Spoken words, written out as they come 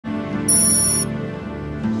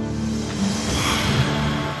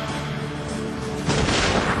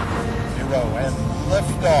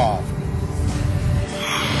liftoff.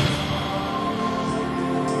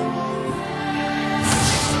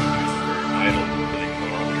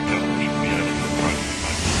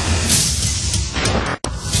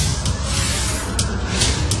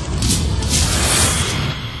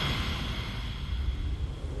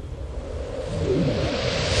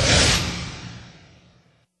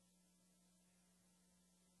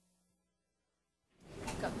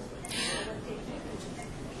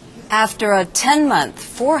 After a 10-month,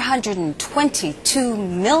 422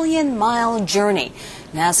 million-mile journey,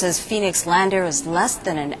 NASA's Phoenix lander is less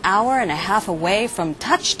than an hour and a half away from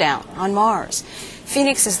touchdown on Mars.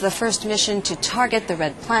 Phoenix is the first mission to target the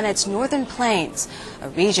red planet's northern plains, a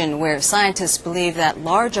region where scientists believe that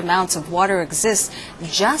large amounts of water exist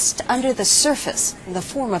just under the surface in the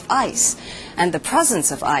form of ice. And the presence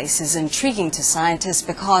of ice is intriguing to scientists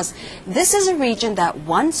because this is a region that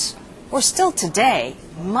once, or still today,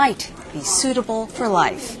 might be suitable for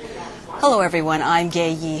life. Hello everyone, I'm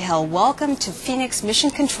Gay Yee-Hel. Welcome to Phoenix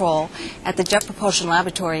Mission Control at the Jet Propulsion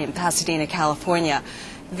Laboratory in Pasadena, California.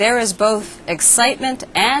 There is both excitement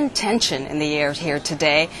and tension in the air here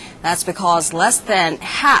today. That's because less than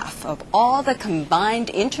half of all the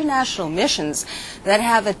combined international missions that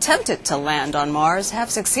have attempted to land on Mars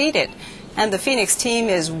have succeeded. And the Phoenix team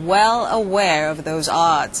is well aware of those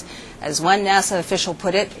odds. As one NASA official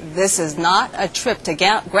put it, this is not a trip to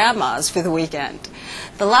grandma's for the weekend.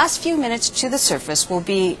 The last few minutes to the surface will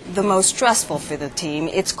be the most stressful for the team.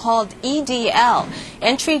 It's called EDL,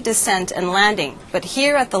 Entry, Descent, and Landing. But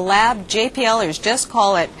here at the lab, JPLers just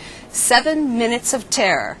call it 7 minutes of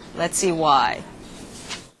terror. Let's see why.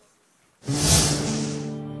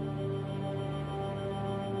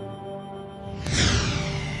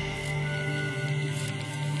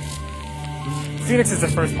 Phoenix is the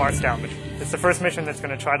first Mars-scout mission. It's the first mission that's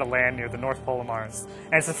going to try to land near the North Pole of Mars.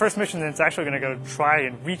 And it's the first mission that's actually going to go try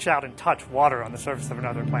and reach out and touch water on the surface of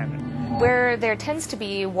another planet. Where there tends to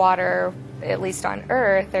be water, at least on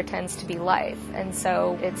Earth, there tends to be life. And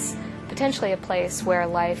so it's potentially a place where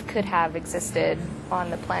life could have existed on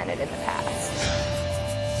the planet in the past.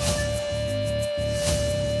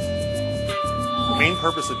 The main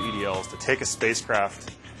purpose of EDL is to take a spacecraft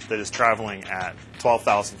that is traveling at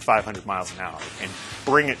 12,500 miles an hour and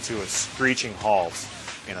bring it to a screeching halt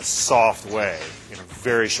in a soft way in a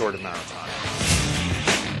very short amount of time.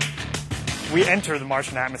 We enter the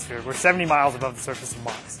Martian atmosphere. We're 70 miles above the surface of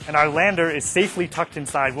Mars, and our lander is safely tucked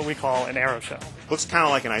inside what we call an aeroshell. Looks kind of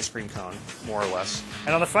like an ice cream cone, more or less.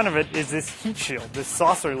 And on the front of it is this heat shield, this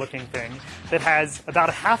saucer-looking thing that has about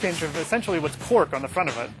a half inch of essentially what's cork on the front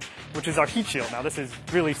of it, which is our heat shield. Now, this is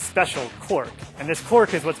really special cork, and this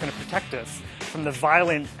cork is what's going to protect us from the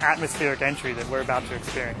violent atmospheric entry that we're about to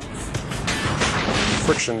experience.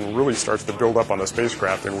 Friction really starts to build up on the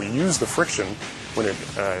spacecraft, and we use the friction when it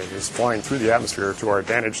is flying through the atmosphere to our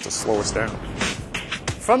advantage to slow us down.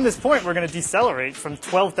 From this point, we're going to decelerate from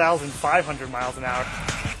 12,500 miles an hour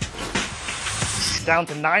down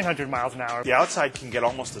to 900 miles an hour. The outside can get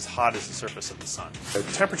almost as hot as the surface of the sun. The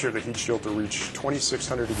temperature of the heat shield to reach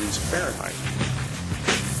 2,600 degrees Fahrenheit.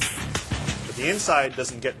 But the inside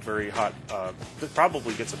doesn't get very hot. It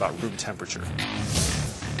probably gets about room temperature.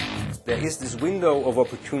 There is this window of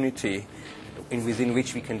opportunity within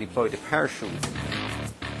which we can deploy the parachute.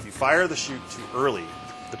 If you fire the chute too early,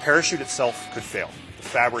 the parachute itself could fail. The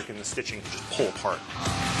fabric and the stitching could just pull apart.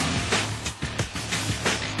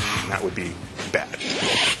 And that would be bad.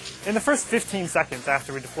 In the first 15 seconds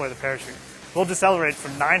after we deploy the parachute, we'll decelerate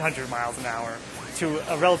from 900 miles an hour to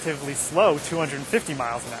a relatively slow 250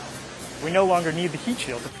 miles an hour. We no longer need the heat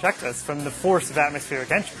shield to protect us from the force of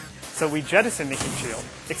atmospheric entry. So we jettison the heat shield,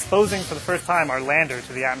 exposing for the first time our lander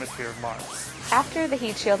to the atmosphere of Mars. After the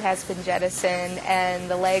heat shield has been jettisoned and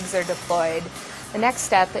the legs are deployed, the next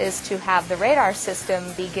step is to have the radar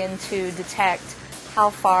system begin to detect how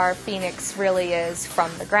far Phoenix really is from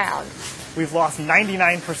the ground. We've lost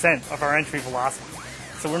 99% of our entry velocity.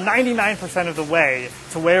 So we're 99% of the way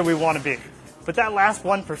to where we want to be. But that last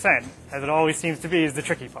 1%, as it always seems to be, is the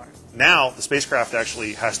tricky part. Now the spacecraft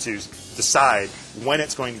actually has to decide when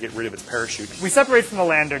it's going to get rid of its parachute. We separate from the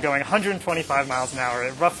lander going 125 miles an hour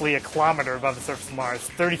at roughly a kilometer above the surface of Mars,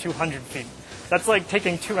 3,200 feet. That's like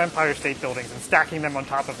taking 2 Empire State Buildings and stacking them on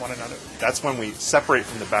top of one another. That's when we separate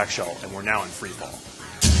from the back shell, and we're now in free fall.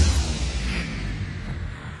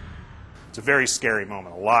 It's a very scary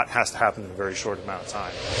moment. A lot has to happen in a very short amount of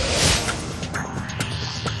time.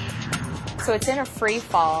 So it's in a free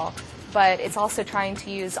fall, but it's also trying to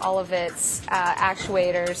use all of its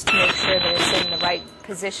actuators to make sure that it's in the right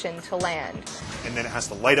position to land. And then it has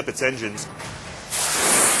to light up its engines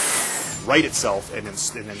right itself and then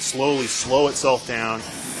slowly slow itself down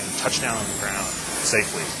and touch down on the ground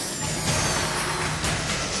safely.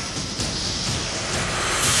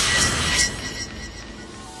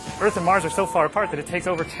 Earth and Mars are so far apart that it takes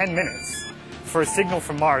over 10 minutes for a signal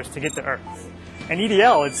from Mars to get to Earth. And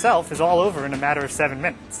EDL itself is all over in a matter of 7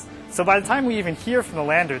 minutes. So by the time we even hear from the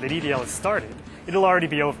lander that EDL has started, it'll already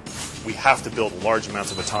be over. We have to build large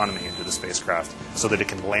amounts of autonomy into the spacecraft so that it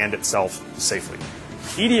can land itself safely.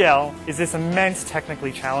 EDL is this immense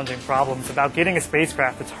technically challenging problem. It's about getting a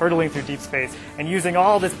spacecraft that's hurtling through deep space and using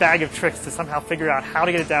all this bag of tricks to somehow figure out how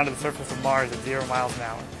to get it down to the surface of Mars at 0 miles an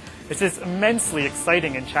hour. It's this immensely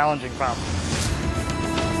exciting and challenging problem.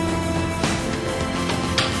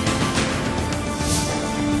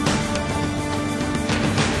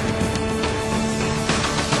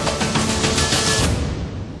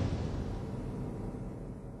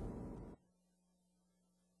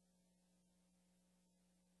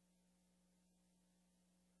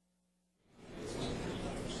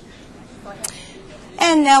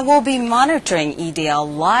 And now we'll be monitoring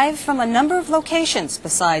EDL live from a number of locations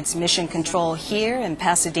besides Mission Control here in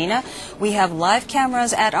Pasadena. We have live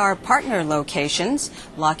cameras at our partner locations,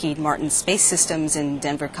 Lockheed Martin Space Systems in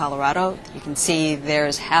Denver, Colorado. You can see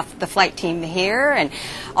there's half the flight team here, and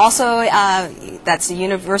also that's the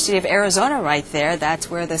University of Arizona right there.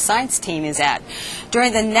 That's where the science team is at.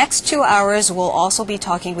 During the next 2 hours, we'll also be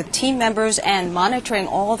talking with team members and monitoring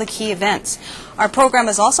all the key events. Our program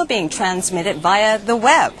is also being transmitted via the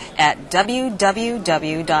web at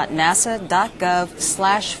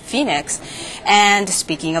www.nasa.gov/Phoenix. And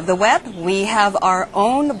speaking of the web, we have our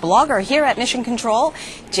own blogger here at Mission Control.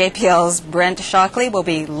 JPL's Brent Shockley will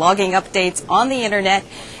be logging updates on the internet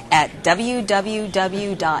at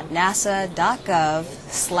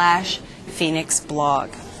www.nasa.gov/PhoenixBlog.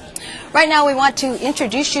 Right now, we want to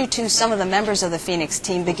introduce you to some of the members of the Phoenix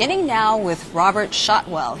team, beginning now with Robert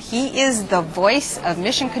Shotwell. He is the voice of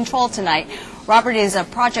Mission Control tonight. Robert is a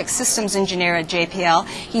project systems engineer at JPL.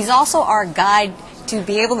 He's also our guide to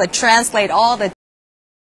be able to translate all the